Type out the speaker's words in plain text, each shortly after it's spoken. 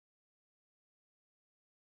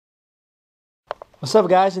What's up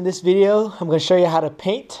guys, in this video I'm going to show you how to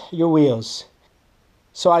paint your wheels.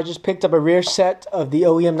 So I just picked up a rear set of the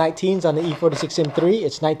OEM 19s on the E46 M3.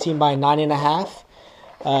 It's 19 by 9.5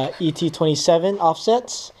 ET27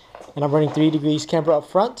 offsets, and I'm running 3 degrees camber up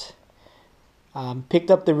front.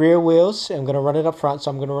 Picked up the rear wheels and I'm going to run it up front,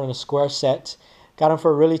 so I'm going to run a square set. Got them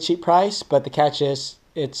for a really cheap price, but the catch is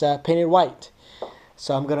it's painted white.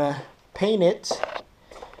 So I'm going to paint it.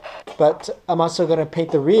 But I'm also going to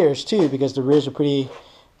paint the rears too, because the rears are pretty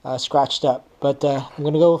scratched up. But I'm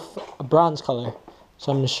going to go with a bronze color.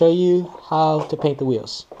 So I'm going to show you how to paint the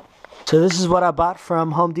wheels. So this is what I bought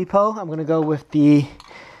from Home Depot. I'm going to go with the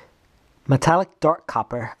metallic dark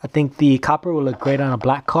copper. I think the copper will look great on a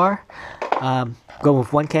black car. Go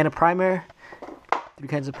with 1 can of primer, 3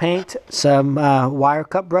 cans of paint, some wire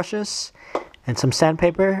cut brushes, and some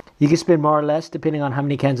sandpaper. You can spend more or less depending on how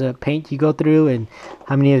many cans of paint you go through and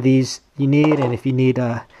how many of these you need, and if you need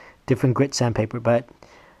different grit sandpaper. But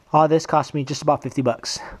all this cost me just about 50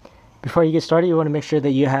 bucks. Before you get started, you want to make sure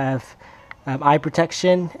that you have eye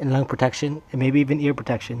protection and lung protection, and maybe even ear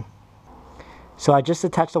protection. So I just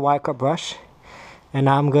attached a wire cut brush, and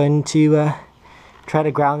now I'm going to try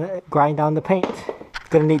to grind down the paint.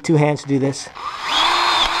 Gonna need 2 hands to do this.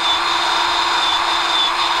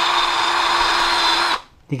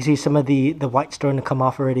 You can see some of the white starting to come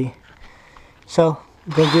off already. So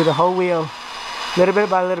I'm going to do the whole wheel, little bit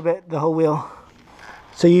by little bit, the whole wheel.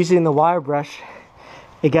 So using the wire brush,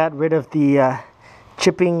 it got rid of the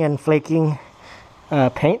chipping and flaking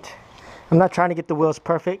paint. I'm not trying to get the wheels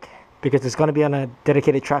perfect because it's going to be on a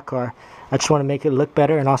dedicated track car. I just want to make it look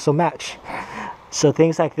better and also match. So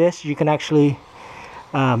things like this, you can actually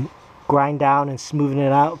grind down and smoothen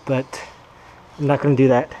it out, but I'm not going to do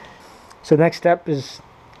that. So the next step is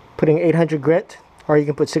putting 800 grit, or you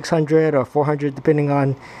can put 600 or 400 depending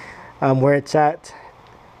on where it's at,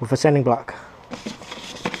 with a sanding block.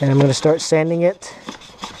 And I'm going to start sanding it.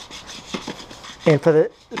 And for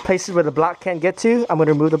the places where the block can't get to, I'm going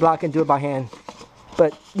to remove the block and do it by hand.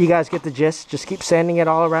 But you guys get the gist. Just keep sanding it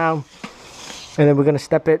all around, and then we're going to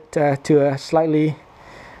step it to a slightly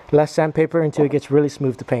less sandpaper until it gets really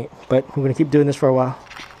smooth to paint. But we're going to keep doing this for a while.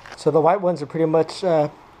 So the white ones are pretty much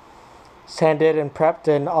sanded and prepped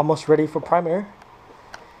and almost ready for primer.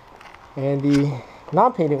 And the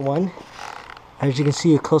non-painted one, as you can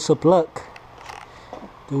see, a close-up look,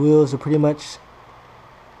 the wheels are pretty much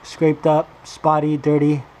scraped up, spotty,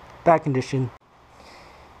 dirty, bad condition.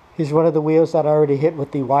 Here's one of the wheels that I already hit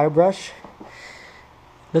with the wire brush.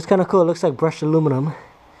 That's kind of cool. It looks like brushed aluminum.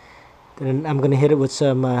 Then I'm going to hit it with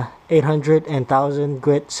some 800 and 1000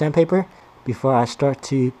 grit sandpaper before I start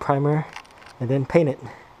to primer and then paint it.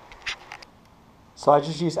 So I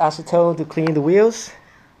just use acetone to clean the wheels,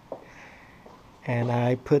 and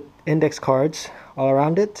I put index cards all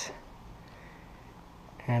around it,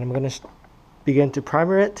 and I'm going to begin to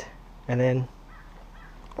primer it and then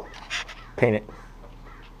paint it.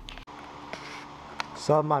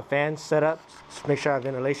 So I have my fans set up to make sure I have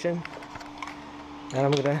ventilation, and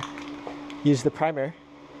I'm going to use the primer,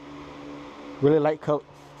 really light coat.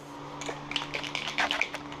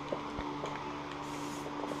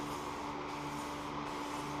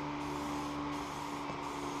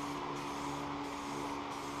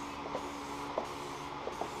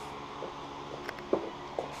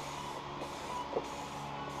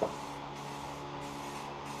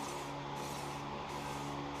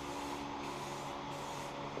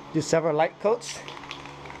 Do several light coats.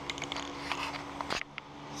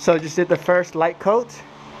 So just did the first light coat,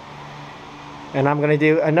 and I'm going to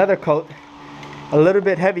do another coat a little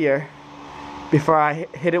bit heavier before I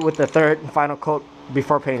hit it with the third and final coat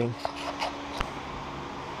before painting.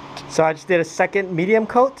 So I just did a second medium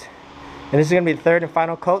coat, and this is going to be the third and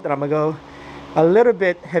final coat. That I'm going to go a little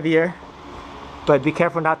bit heavier, but be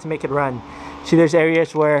careful not to make it run. See, there's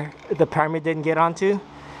areas where the primer didn't get onto,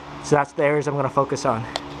 so that's the areas I'm going to focus on.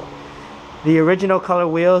 The original color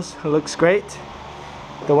wheels looks great.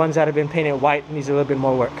 The ones that have been painted white needs a little bit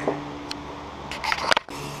more work.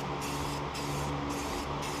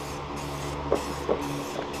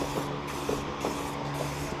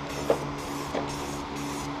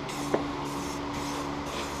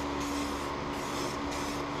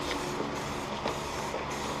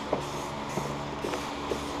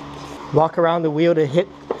 Walk around the wheel to hit,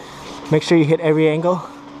 make sure you hit every angle.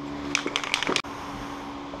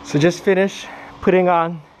 So just finished putting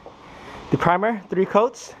on the primer, 3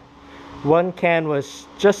 coats. 1 can was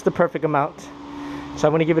just the perfect amount. So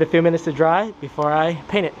I'm going to give it a few minutes to dry before I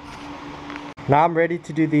paint it. Now I'm ready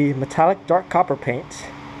to do the metallic dark copper paint.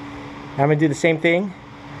 I'm going to do the same thing.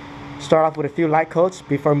 Start off with a few light coats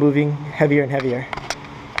before moving heavier and heavier.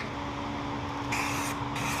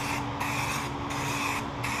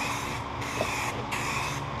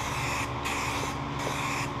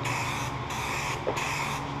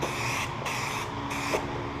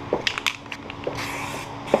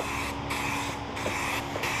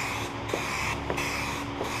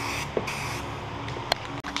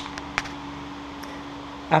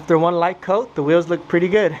 After one light coat, the wheels look pretty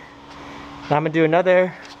good. Now I'm gonna do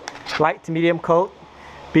another light to medium coat,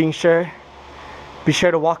 be sure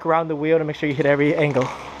to walk around the wheel to make sure you hit every angle.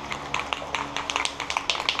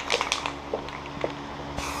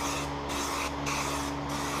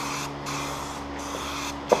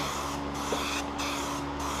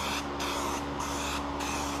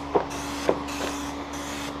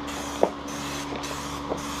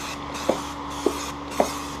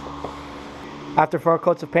 After 4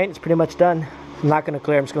 coats of paint, it's pretty much done. I'm not going to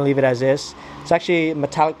clear, I'm just going to leave it as is. It's actually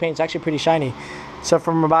metallic paint, it's actually pretty shiny. So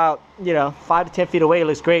from about, 5 to 10 feet away, it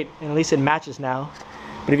looks great, and at least it matches now.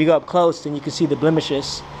 But if you go up close, then you can see the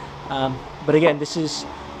blemishes. But again, this is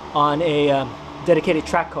on a dedicated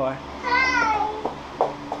track car,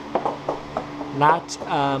 not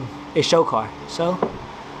a show car. So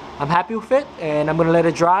I'm happy with it, and I'm going to let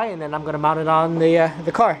it dry, and then I'm going to mount it on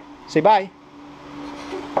the car. Say bye.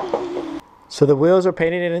 So the wheels are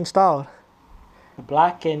painted and installed. The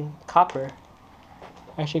black and copper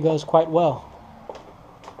actually goes quite well.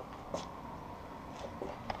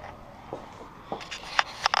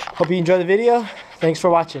 Hope you enjoyed the video. Thanks for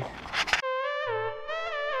watching.